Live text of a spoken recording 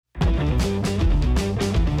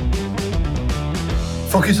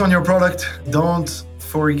Focus on your product. Don't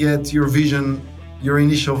forget your vision, your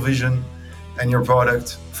initial vision and your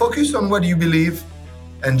product. Focus on what you believe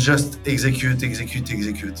and just execute.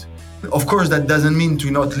 Of course, that doesn't mean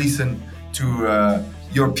to not listen to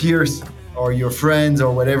your peers or your friends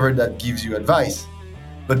or whatever that gives you advice.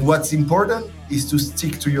 But what's important is to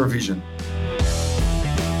stick to your vision.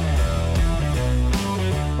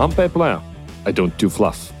 I'm Pep Blair. I don't do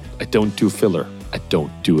fluff. I don't do filler. I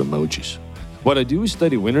don't do emojis. What I do is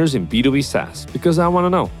study winners in B2B SaaS because I want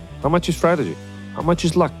to know how much is strategy, how much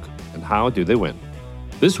is luck, and how do they win.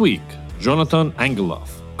 This week, Jonathan Angelov,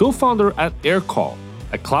 co-founder at Aircall,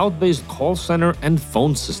 a cloud-based call center and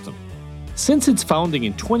phone system. Since its founding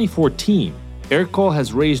in 2014, Aircall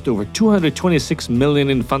has raised over $226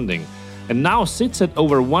 million in funding and now sits at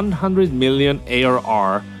over $100 million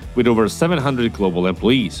ARR with over 700 global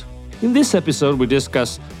employees. In this episode, we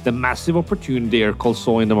discuss the massive opportunity Aircall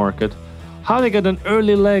saw in the market, how they got an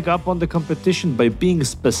early leg up on the competition by being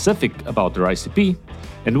specific about their ICP,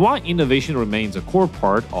 and why innovation remains a core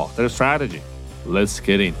part of their strategy. Let's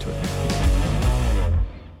get into it.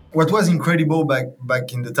 What was incredible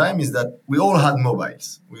back in the time is that we all had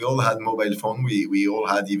mobiles. We all had mobile phone. We all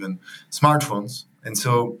had even smartphones. And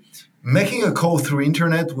so making a call through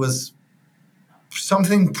internet was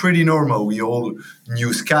something pretty normal. We all knew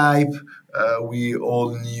Skype. We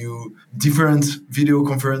all knew different video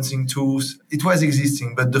conferencing tools. It was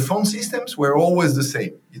existing, but the phone systems were always the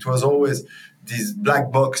same. It was always this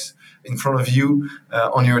black box in front of you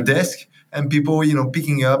on your desk, and people,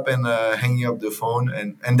 picking up and hanging up the phone,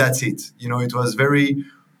 and that's it. It was very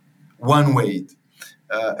one way.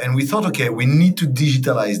 And we thought, okay, we need to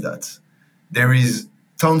digitalize that. There is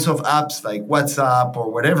tons of apps like WhatsApp or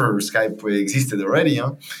whatever, Skype existed already.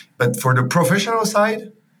 But for the professional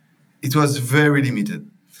side, it was very limited.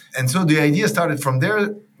 And so the idea started from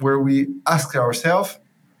there, where we asked ourselves,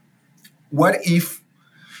 what if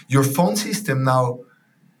your phone system now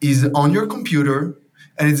is on your computer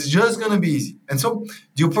and it's just going to be easy? And so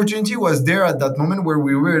the opportunity was there at that moment where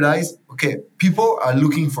we realized, okay, people are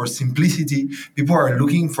looking for simplicity. People are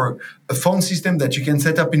looking for a phone system that you can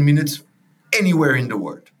set up in minutes anywhere in the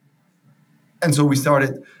world. And so we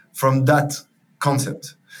started from that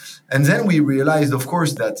concept. And then we realized, of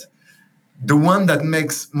course, that the one that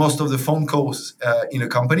makes most of the phone calls in a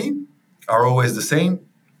company are always the same,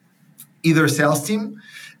 either sales team,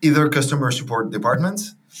 either customer support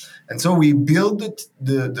departments. And so we build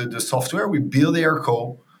the software, we build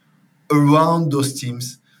Aircall around those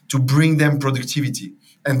teams to bring them productivity.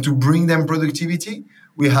 And to bring them productivity,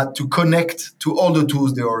 we had to connect to all the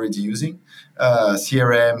tools they're already using,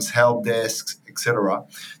 CRMs, help desks, etc.,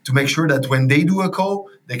 to make sure that when they do a call,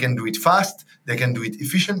 they can do it fast, they can do it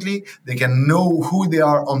efficiently, they can know who they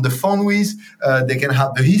are on the phone with, they can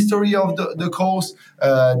have the history of the calls,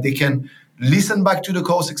 they can listen back to the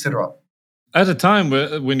calls, etc. At the time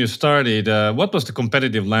when you started, what was the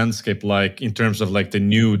competitive landscape like in terms of like the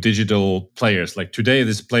new digital players? Like today,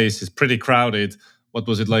 this place is pretty crowded. What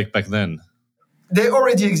was it like back then? They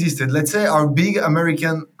already existed. Let's say our big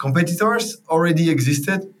American competitors already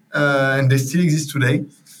existed, and they still exist today.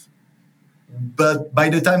 But by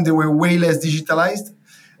the time they were way less digitalized,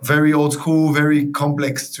 very old school, very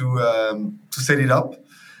complex to set it up.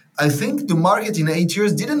 I think the market in 8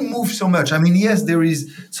 years didn't move so much. I mean, yes, there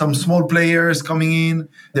is some small players coming in.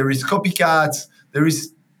 There is copycats. There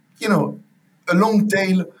is, a long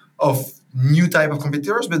tail of new type of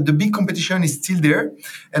competitors, but the big competition is still there.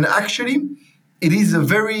 And actually, it is a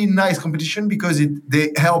very nice competition because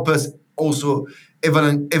they help us also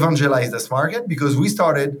evangelize this market, because we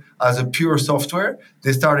started as a pure software.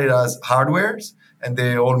 They started as hardwares, and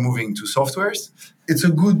they're all moving to softwares. It's a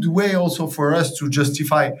good way also for us to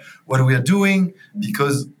justify what we are doing,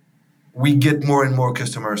 because we get more and more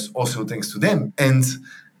customers also thanks to them. And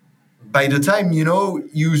by the time,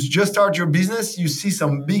 you just start your business, you see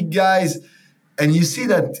some big guys, and you see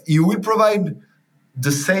that you will provide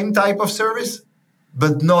the same type of service,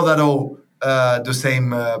 but not at all the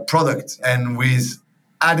same product, and with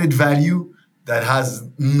added value that has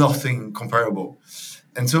nothing comparable.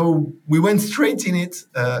 And so we went straight in it,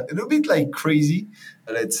 a little bit like crazy,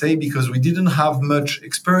 let's say, because we didn't have much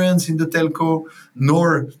experience in the telco,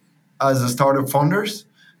 nor as a startup founders.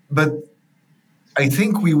 But I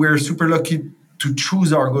think we were super lucky to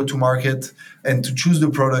choose our go-to-market and to choose the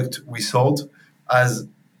product we sold, as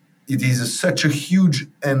it is such a huge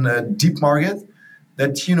and deep market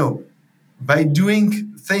that, by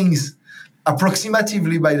doing things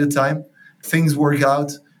approximatively by the time, things work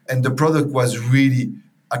out, and the product was really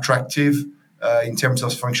attractive in terms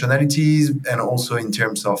of functionalities and also in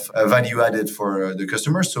terms of value added for the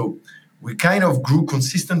customers. So we kind of grew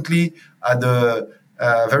consistently at a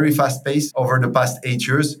very fast pace over the past 8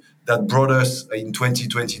 years that brought us in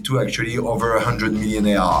 2022 actually over 100 million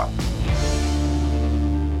ARR.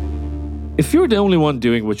 If you're the only one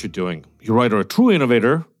doing what you're doing, you're either a true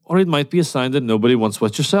innovator or it might be a sign that nobody wants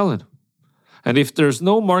what you're selling. And if there's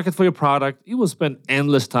no market for your product, you will spend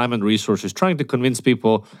endless time and resources trying to convince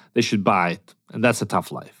people they should buy it. And that's a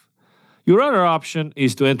tough life. Your other option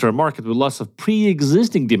is to enter a market with lots of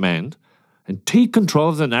pre-existing demand and take control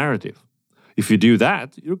of the narrative. If you do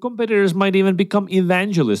that, your competitors might even become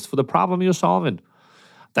evangelists for the problem you're solving.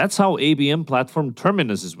 That's how ABM platform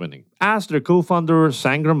Terminus is winning, as their co-founder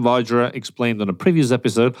Sangram Vajra explained on a previous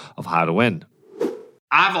episode of How to Win.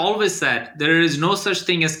 I've always said there is no such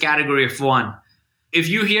thing as category of one. If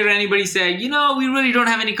you hear anybody say, we really don't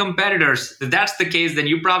have any competitors, if that's the case, then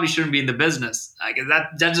you probably shouldn't be in the business.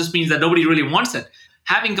 That just means that nobody really wants it.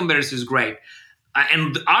 Having competitors is great.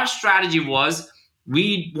 And our strategy was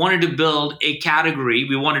we wanted to build a category.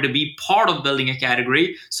 We wanted to be part of building a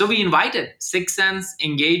category. So we invited 6sense,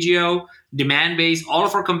 Engagio, Demandbase. All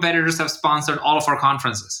of our competitors have sponsored all of our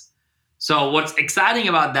conferences. So what's exciting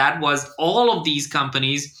about that was all of these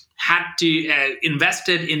companies had to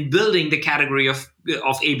invested in building the category of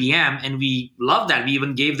ABM, and we love that. We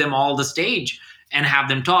even gave them all the stage and have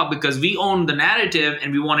them talk because we own the narrative,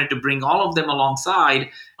 and we wanted to bring all of them alongside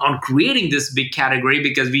on creating this big category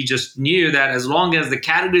because we just knew that as long as the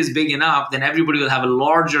category is big enough, then everybody will have a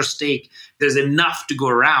larger stake. There's enough to go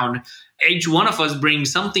around. Each one of us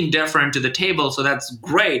brings something different to the table, so that's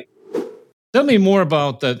great. Tell me more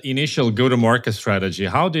about that initial go-to-market strategy.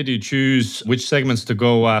 How did you choose which segments to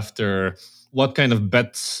go after? What kind of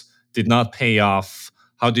bets did not pay off?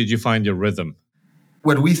 How did you find your rhythm?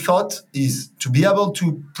 What we thought is to be able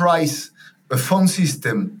to price a phone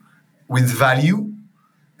system with value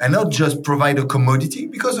and not just provide a commodity,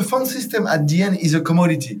 because a phone system at the end is a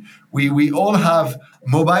commodity. We all have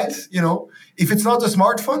mobiles, If it's not a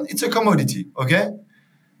smartphone, it's a commodity, okay?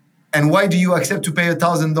 And why do you accept to pay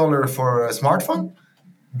 $1,000 for a smartphone?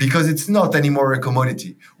 Because it's not anymore a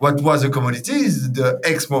commodity. What was a commodity is the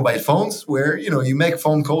ex-mobile phones where, you make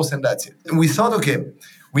phone calls and that's it. And we thought, okay,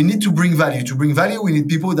 we need to bring value. To bring value, we need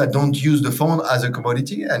people that don't use the phone as a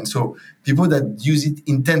commodity. And so people that use it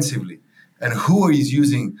intensively. And who is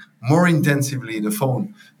using more intensively the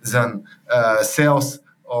phone than sales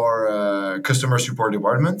or customer support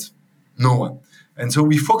department? No one. And so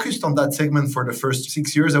we focused on that segment for the first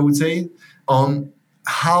 6 years, I would say, on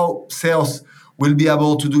how sales will be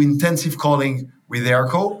able to do intensive calling with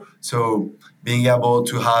Airco. So being able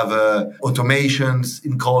to have automations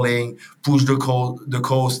in calling, push the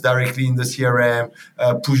calls directly in the CRM,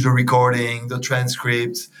 push the recording, the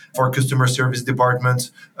transcripts for customer service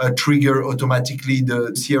departments, trigger automatically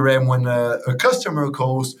the CRM when a customer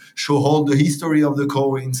calls, show all the history of the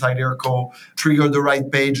call inside Airco, trigger the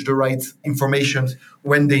right page, the right information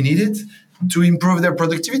when they need it to improve their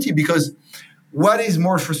productivity. Because what is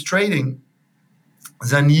more frustrating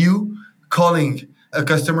than you calling a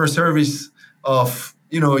customer service of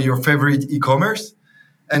your favorite e-commerce,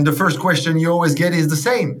 and the first question you always get is the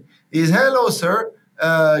same: is hello sir,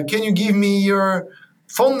 can you give me your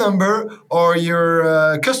phone number or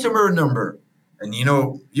your customer number? And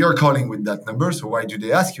you're calling with that number, so why do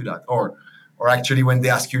they ask you that? Or actually, when they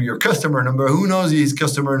ask you your customer number, who knows his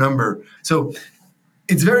customer number? So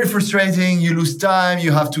it's very frustrating. You lose time.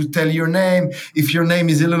 You have to tell your name. If your name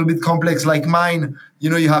is a little bit complex like mine,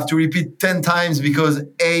 you have to repeat 10 times because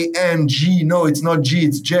A-N-G. No, it's not G,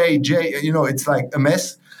 it's J. It's like a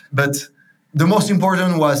mess. But the most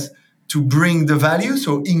important was to bring the value,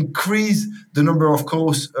 so increase the number of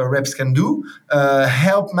calls reps can do,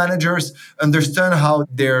 help managers understand how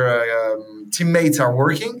their teammates are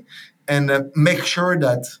working, and make sure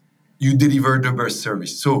that you deliver the best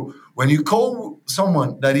service. So when you call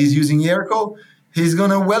someone that is using Airco, he's going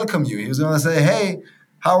to welcome you. He's going to say, hey,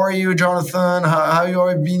 how are you, Jonathan? How you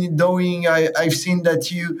have been doing? I've seen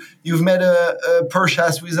that you've made a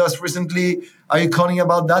purchase with us recently. Are you calling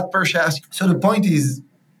about that purchase? So the point is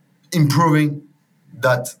improving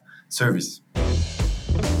that service.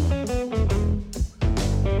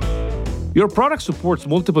 Your product supports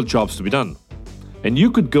multiple jobs to be done, and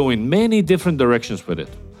you could go in many different directions with it.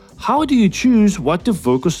 How do you choose what to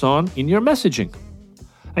focus on in your messaging?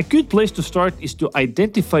 A good place to start is to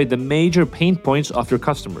identify the major pain points of your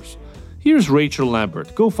customers. Here's Rachel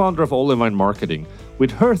Lambert, co-founder of Olivine Marketing,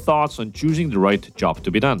 with her thoughts on choosing the right job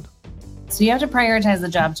to be done. So you have to prioritize the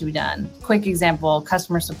job to be done. Quick example,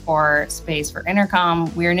 customer support space for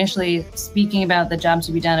Intercom. We were initially speaking about the job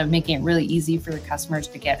to be done of making it really easy for the customers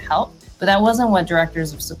to get help. But that wasn't what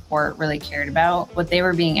directors of support really cared about. What they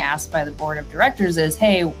were being asked by the board of directors is,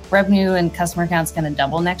 hey, revenue and customer count's going to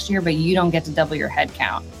double next year, but you don't get to double your head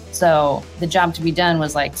count. So the job to be done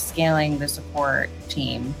was like scaling the support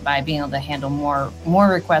team by being able to handle more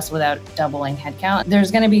requests without doubling headcount.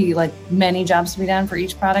 There's going to be like many jobs to be done for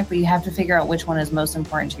each product, but you have to figure out which one is most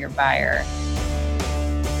important to your buyer.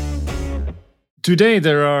 Today,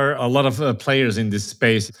 there are a lot of players in this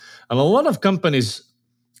space, and a lot of companies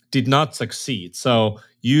did not succeed. So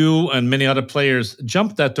you and many other players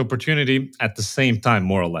jumped that opportunity at the same time,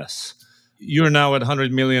 more or less. You're now at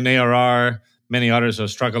 100 million ARR. Many others are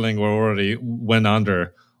struggling or already went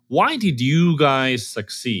under. Why did you guys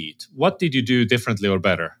succeed? What did you do differently or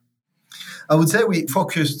better? I would say we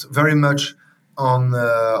focused very much on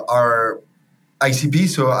our ICP,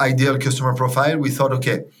 so ideal customer profile. We thought,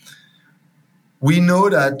 okay, we know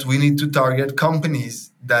that we need to target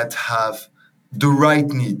companies that have the right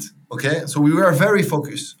need, okay? So we were very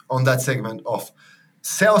focused on that segment of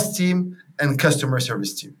sales team and customer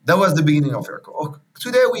service team. That was the beginning of Aircall.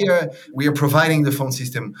 Today we are providing the phone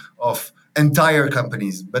system of entire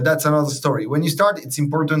companies, but that's another story. When you start, it's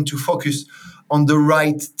important to focus on the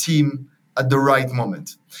right team at the right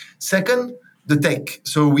moment. Second, the tech.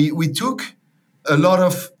 So we took a lot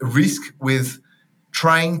of risk with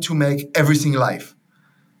trying to make everything live.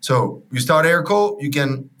 So you start Aircall, you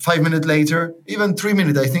can 5 minutes later, even 3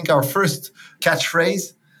 minutes. I think our first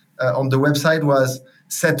catchphrase on the website was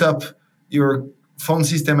set up your phone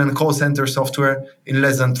system and call center software in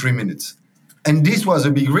less than 3 minutes. And this was a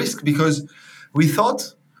big risk because we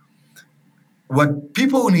thought what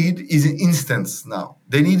people need is instance now.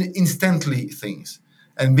 They need instantly things.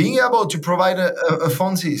 And being able to provide a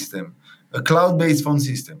phone system, a cloud-based phone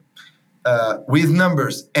system, with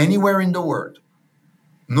numbers anywhere in the world,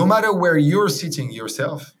 no matter where you're sitting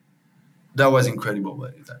yourself, that was incredible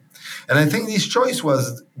by the time. And I think this choice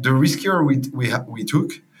was the riskier we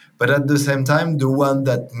took, but at the same time, the one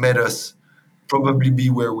that made us probably be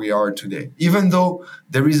where we are today. Even though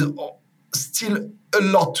there is still a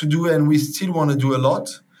lot to do and we still want to do a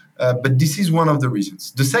lot, but this is one of the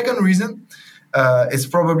reasons. The second reason is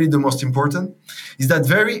probably the most important, is that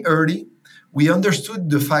very early, we understood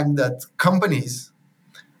the fact that companies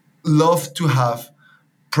love to have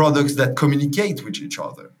products that communicate with each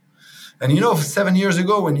other. And 7 years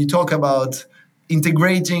ago, when you talk about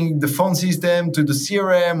integrating the phone system to the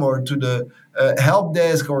CRM or to the help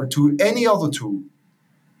desk or to any other tool,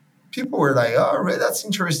 people were like, oh, that's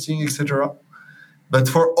interesting, etc. But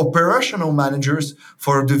for operational managers,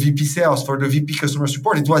 for the VP sales, for the VP customer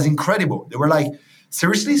support, it was incredible. They were like,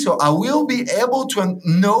 seriously? So I will be able to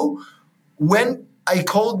know when I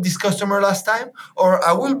called this customer last time, or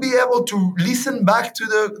I will be able to listen back to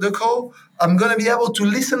the call. I'm going to be able to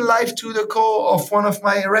listen live to the call of one of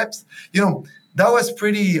my reps. That was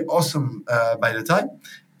pretty awesome by the time.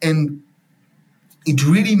 And it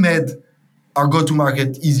really made our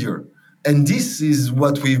go-to-market easier. And this is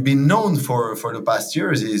what we've been known for the past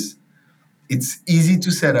years is it's easy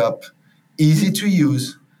to set up, easy to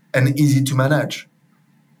use, and easy to manage.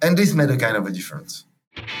 And this made a kind of a difference.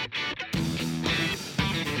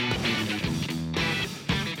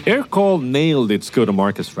 Aircall nailed its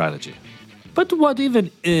go-to-market strategy. But what even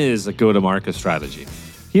is a go-to-market strategy?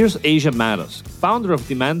 Here's Asia Matos, founder of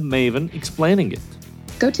Demand Maven, explaining it.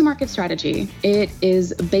 Go-to-market strategy. It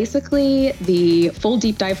is basically the full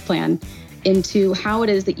deep dive plan into how it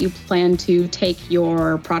is that you plan to take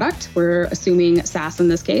your product. We're assuming SaaS in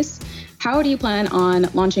this case. How do you plan on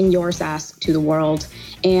launching your SaaS to the world?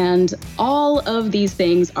 And all of these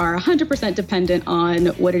things are 100% dependent on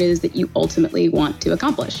what it is that you ultimately want to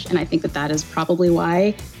accomplish. And I think that is probably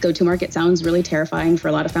why go-to-market sounds really terrifying for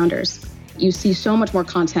a lot of founders. You see so much more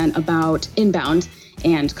content about inbound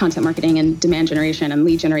and content marketing and demand generation and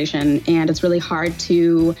lead generation, and it's really hard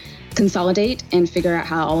to consolidate and figure out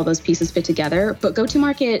how all of those pieces fit together. But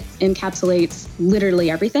go-to-market encapsulates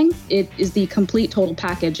literally everything. It is the complete total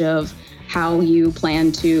package of how you plan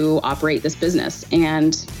to operate this business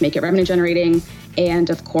and make it revenue generating, and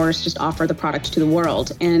of course, just offer the product to the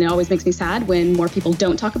world. And it always makes me sad when more people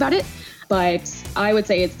don't talk about it. But I would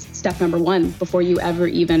say it's step number one before you ever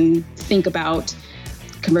even think about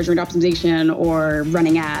conversion rate optimization or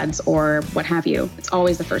running ads or what have you. It's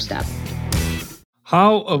always the first step.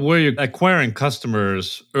 How were you acquiring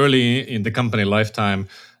customers early in the company lifetime,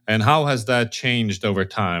 and how has that changed over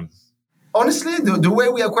time? Honestly, the way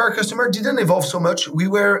we acquire customers didn't evolve so much. We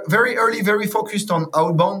were very early, very focused on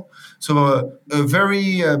outbound. So a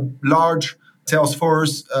very large sales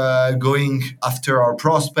force going after our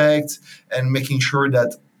prospects and making sure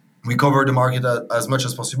that we cover the market as much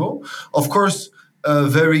as possible. Of course, a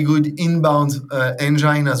very good inbound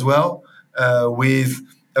engine as well, with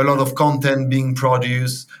a lot of content being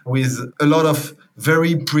produced, with a lot of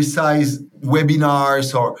very precise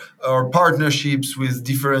webinars or partnerships with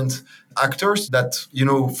different actors that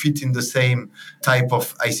fit in the same type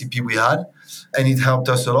of ICP we had, and it helped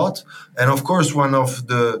us a lot. And of course, one of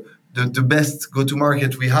the best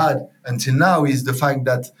go-to-market we had until now is the fact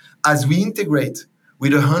that as we integrate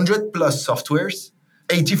with 100 plus softwares,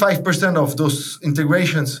 85% of those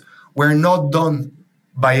integrations were not done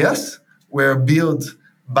by us, were built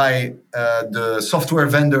by the software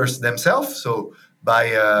vendors themselves. So by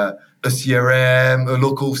a CRM, a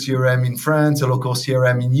local CRM in France, a local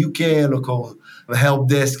CRM in UK, a local help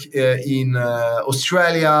desk in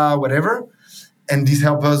Australia, whatever. And this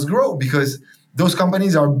helped us grow because those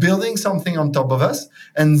companies are building something on top of us.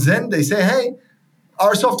 And then they say, hey,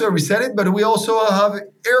 our software, we sell it, but we also have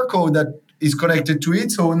Airco that is connected to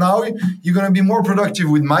it. So now you're going to be more productive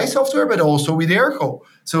with my software, but also with Airco.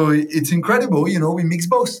 So it's incredible. We mix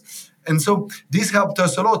both. And so this helped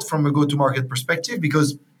us a lot from a go-to-market perspective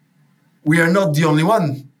because we are not the only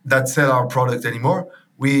one that sell our product anymore.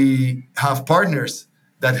 We have partners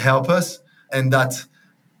that help us and that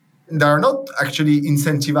they are not actually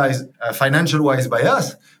incentivized financial-wise by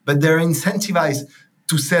us, but they're incentivized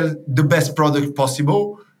to sell the best product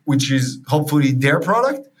possible, which is hopefully their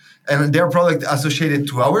product. And their product associated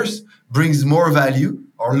to ours brings more value,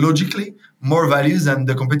 or logically, more value than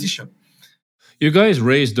the competition. You guys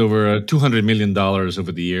raised over $200 million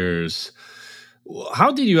over the years.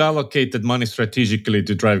 How did you allocate that money strategically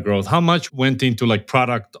to drive growth? How much went into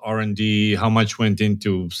product R&D? How much went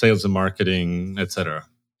into sales and marketing, etc.?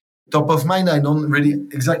 Top of mind, I don't really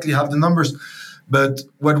exactly have the numbers, but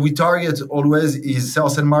what we target always is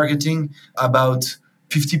sales and marketing, about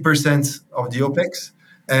 50% of the OPEX,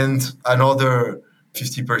 and another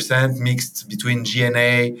 50% mixed between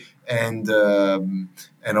G&A and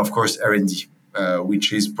of course R&D,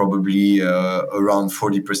 which is probably around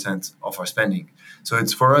 40% of our spending. So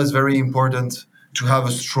it's for us very important to have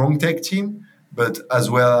a strong tech team, but as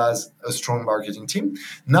well as a strong marketing team.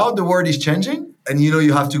 Now the world is changing, and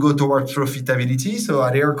you have to go towards profitability. So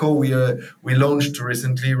at Airco, we launched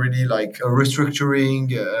recently really a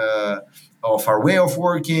restructuring of our way of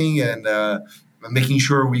working and making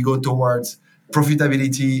sure we go towards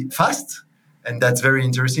profitability fast. And that's very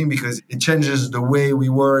interesting because it changes the way we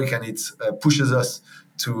work and it pushes us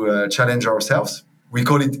to challenge ourselves. We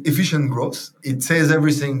call it efficient growth. It says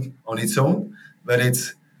everything on its own, but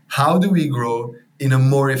it's how do we grow in a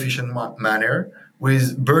more efficient manner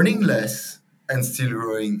with burning less and still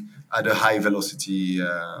growing at a high velocity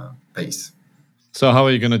pace. So how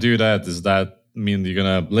are you going to do that? Does that mean you're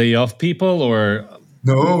going to lay off people or...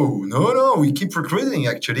 No. We keep recruiting,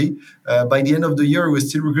 actually. By the end of the year, we're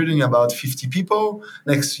still recruiting about 50 people.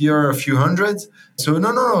 Next year, a few hundred. So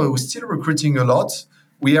no. We're still recruiting a lot.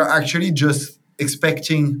 We are actually just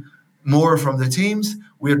expecting more from the teams.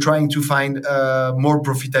 We are trying to find more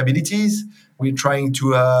profitabilities. We're trying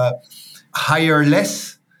to hire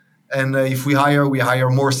less. And if we hire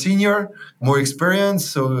more senior, more experience.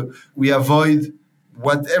 So we avoid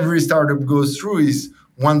what every startup goes through is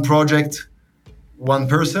one project, one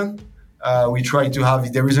person. We try to have,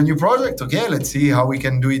 if there is a new project, okay, let's see how we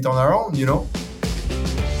can do it on our own,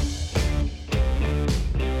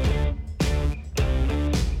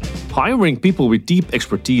 Hiring people with deep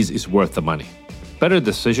expertise is worth the money. Better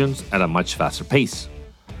decisions at a much faster pace.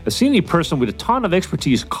 A senior person with a ton of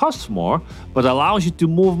expertise costs more, but allows you to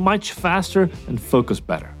move much faster and focus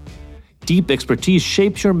better. Deep expertise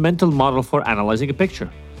shapes your mental model for analyzing a picture.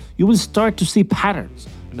 You will start to see patterns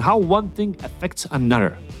and how one thing affects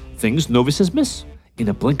another. Things novices miss in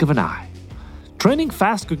a blink of an eye. Training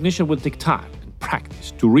fast cognition will take time and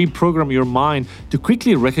practice to reprogram your mind to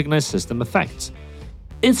quickly recognize system effects.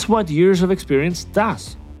 It's what years of experience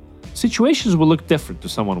does. Situations will look different to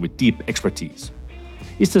someone with deep expertise.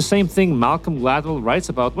 It's the same thing Malcolm Gladwell writes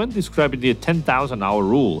about when describing the 10,000-hour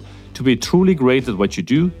rule. To be truly great at what you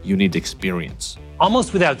do, you need experience.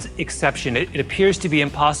 Almost without exception, it appears to be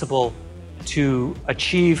impossible to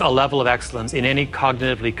achieve a level of excellence in any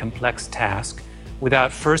cognitively complex task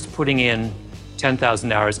without first putting in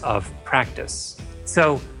 10,000 hours of practice.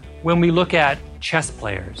 So when we look at chess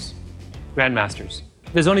players, grandmasters,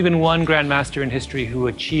 there's only been one grandmaster in history who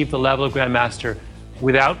achieved the level of grandmaster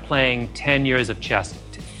without playing 10 years of chess.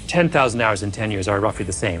 10,000 hours in 10 years are roughly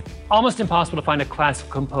the same. Almost impossible to find a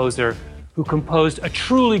classical composer who composed a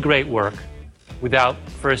truly great work without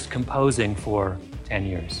first composing for 10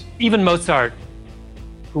 years. Even Mozart,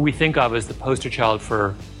 who we think of as the poster child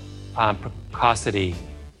for precocity,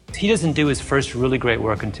 He doesn't do his first really great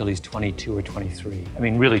work until he's 22 or 23. I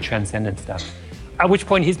mean, really transcendent stuff. At which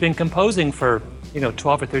point he's been composing for,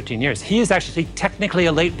 12 or 13 years. He is actually technically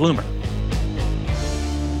a late bloomer.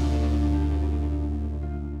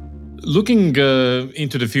 Looking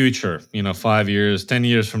into the future, 5 years, 10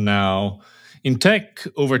 years from now, in tech,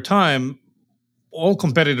 over time, all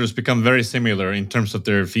competitors become very similar in terms of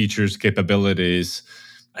their features, capabilities,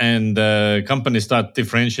 and companies start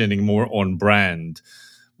differentiating more on brand.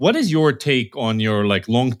 What is your take on your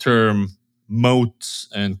long-term moats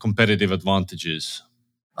and competitive advantages?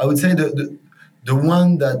 I would say the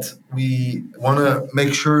one that we want to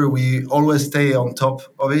make sure we always stay on top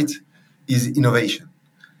of it is innovation.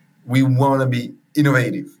 We want to be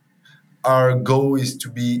innovative. Our goal is to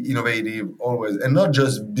be innovative always, and not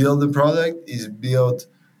just build the product, is build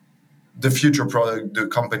the future product the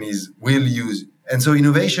companies will use. And so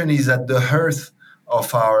innovation is at the heart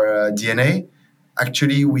of our DNA.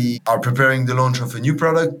 Actually, we are preparing the launch of a new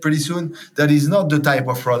product pretty soon that is not the type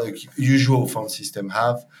of product usual phone system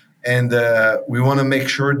have. And we want to make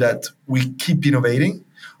sure that we keep innovating.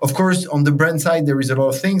 Of course, on the brand side, there is a lot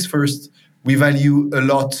of things. First, we value a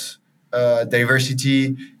lot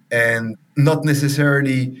diversity and not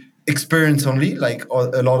necessarily experience only, like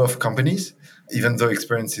a lot of companies, even though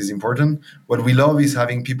experience is important. What we love is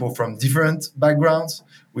having people from different backgrounds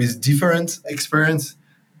with different experience,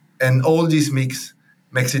 and all this makes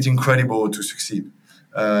it incredible to succeed.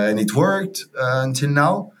 And it worked until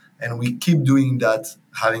now, and we keep doing that,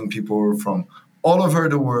 having people from all over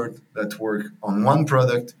the world that work on one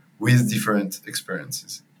product with different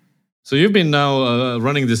experiences. So you've been now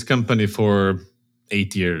running this company for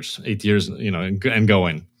 8 years, and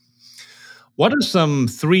going. What are some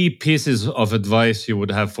 3 pieces of advice you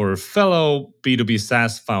would have for fellow B2B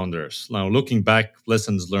SaaS founders? Now, looking back,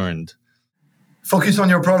 lessons learned. Focus on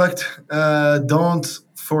your product. Don't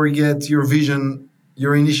forget your vision,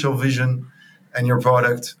 your initial vision, and your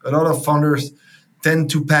product. A lot of founders tend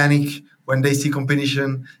to panic when they see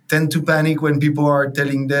competition, tend to panic when people are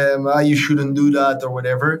telling them, you shouldn't do that or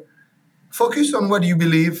whatever. Focus on what you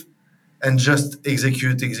believe and just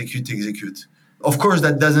execute. Of course,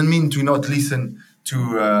 that doesn't mean to not listen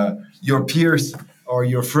to your peers or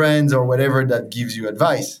your friends or whatever that gives you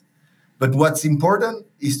advice. But what's important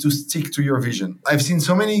is to stick to your vision. I've seen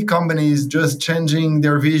so many companies just changing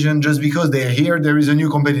their vision just because they hear there is a new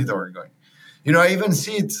competitor going. I even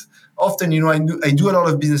see it often. I do a lot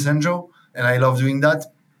of business angel, and I love doing that.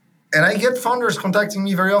 And I get founders contacting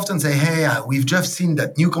me very often, say, hey, we've just seen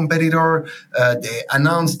that new competitor. They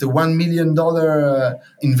announced the $1 million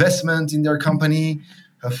investment in their company.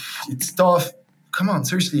 It's tough. Come on,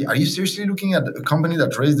 seriously. Are you seriously looking at a company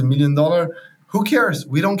that raised $1 million? Who cares?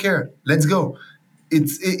 We don't care. Let's go.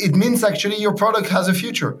 It means actually your product has a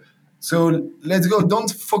future. So let's go. Don't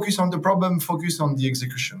focus on the problem. Focus on the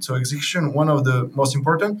execution. So execution, one of the most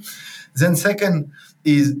important. Then second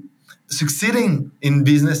is succeeding in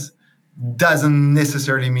business doesn't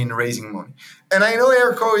necessarily mean raising money. And I know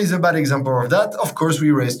Airco is a bad example of that. Of course,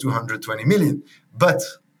 we raised 220 million, but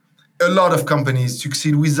a lot of companies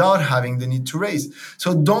succeed without having the need to raise.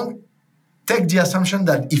 So don't take the assumption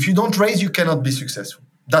that if you don't raise, you cannot be successful.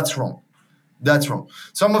 That's wrong.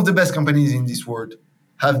 Some of the best companies in this world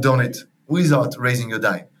have done it without raising a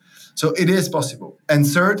dime. So it is possible. And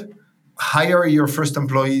third, hire your first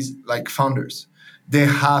employees like founders. They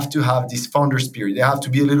have to have this founder spirit. They have to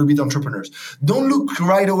be a little bit entrepreneurs. Don't look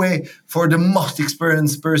right away for the most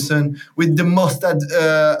experienced person with the most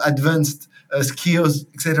advanced skills,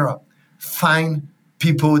 etc. Find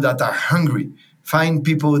people that are hungry. Find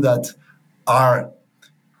people that are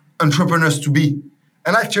entrepreneurs to be.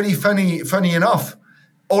 And actually, funny enough,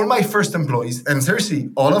 all my first employees, and seriously,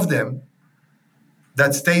 all of them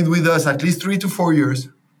that stayed with us at least 3 to 4 years,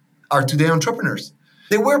 are today entrepreneurs.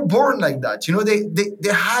 They were born like that.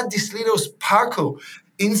 They had this little sparkle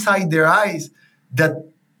inside their eyes that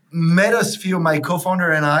made us feel, my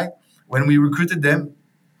co-founder and I, when we recruited them,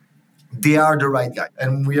 they are the right guy.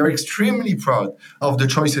 And we are extremely proud of the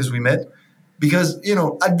choices we made. Because,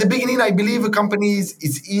 at the beginning, I believe a company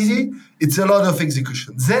it's easy. It's a lot of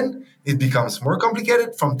execution. Then it becomes more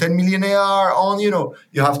complicated. From 10 million AR on,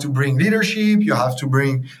 you have to bring leadership, you have to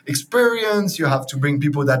bring experience, you have to bring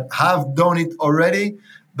people that have done it already.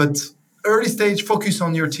 But early stage, focus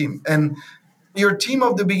on your team. And your team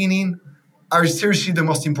of the beginning are seriously the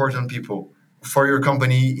most important people for your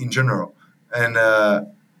company in general. And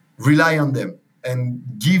rely on them and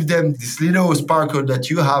give them this little sparkle that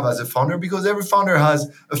you have as a founder, because every founder has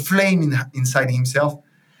a flame inside himself.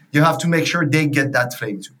 You have to make sure they get that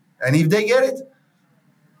flame too. And if they get it,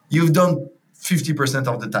 you've done 50%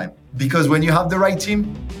 of the time. Because when you have the right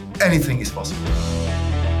team, anything is possible.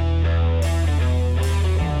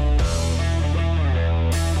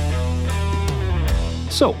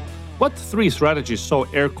 So, what 3 strategies saw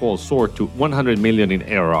Aircall soar to 100 million in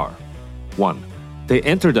ARR? 1. They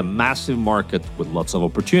entered a massive market with lots of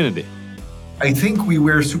opportunity. I think we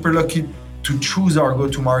were super lucky to choose our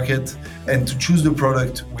go-to-market and to choose the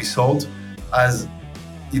product we sold, as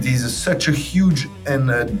it is such a huge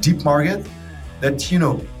and deep market that,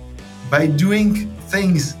 by doing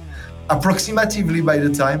things approximatively by the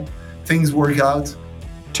time, things work out.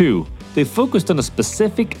 2. They focused on a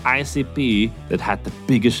specific ICP that had the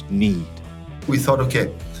biggest need. We thought,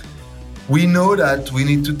 okay, we know that we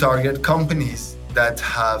need to target companies that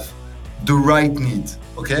have the right need,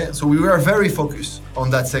 okay? So we were very focused on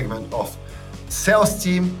that segment of sales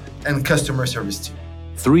team and customer service team.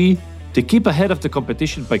 3. They keep ahead of the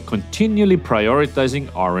competition by continually prioritizing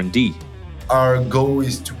R&D. Our goal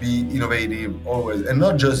is to be innovative always, and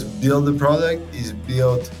not just build the product, is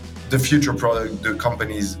build the future product the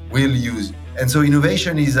companies will use. And so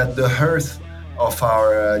innovation is at the heart of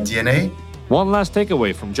our DNA. One last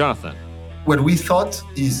takeaway from Jonathan. What we thought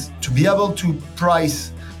is to be able to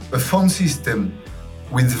price a phone system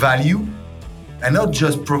with value and not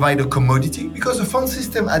just provide a commodity, because a phone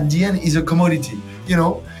system at the end is a commodity.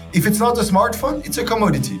 If it's not a smartphone, it's a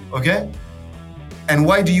commodity, okay? And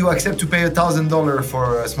why do you accept to pay $1,000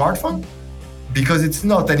 for a smartphone? Because it's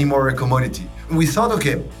not anymore a commodity. We thought,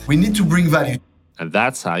 okay, we need to bring value. And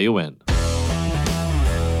that's how you win.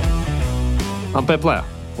 I'm Pep Lea.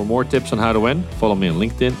 For more tips on how to win, follow me on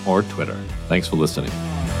LinkedIn or Twitter. Thanks for listening.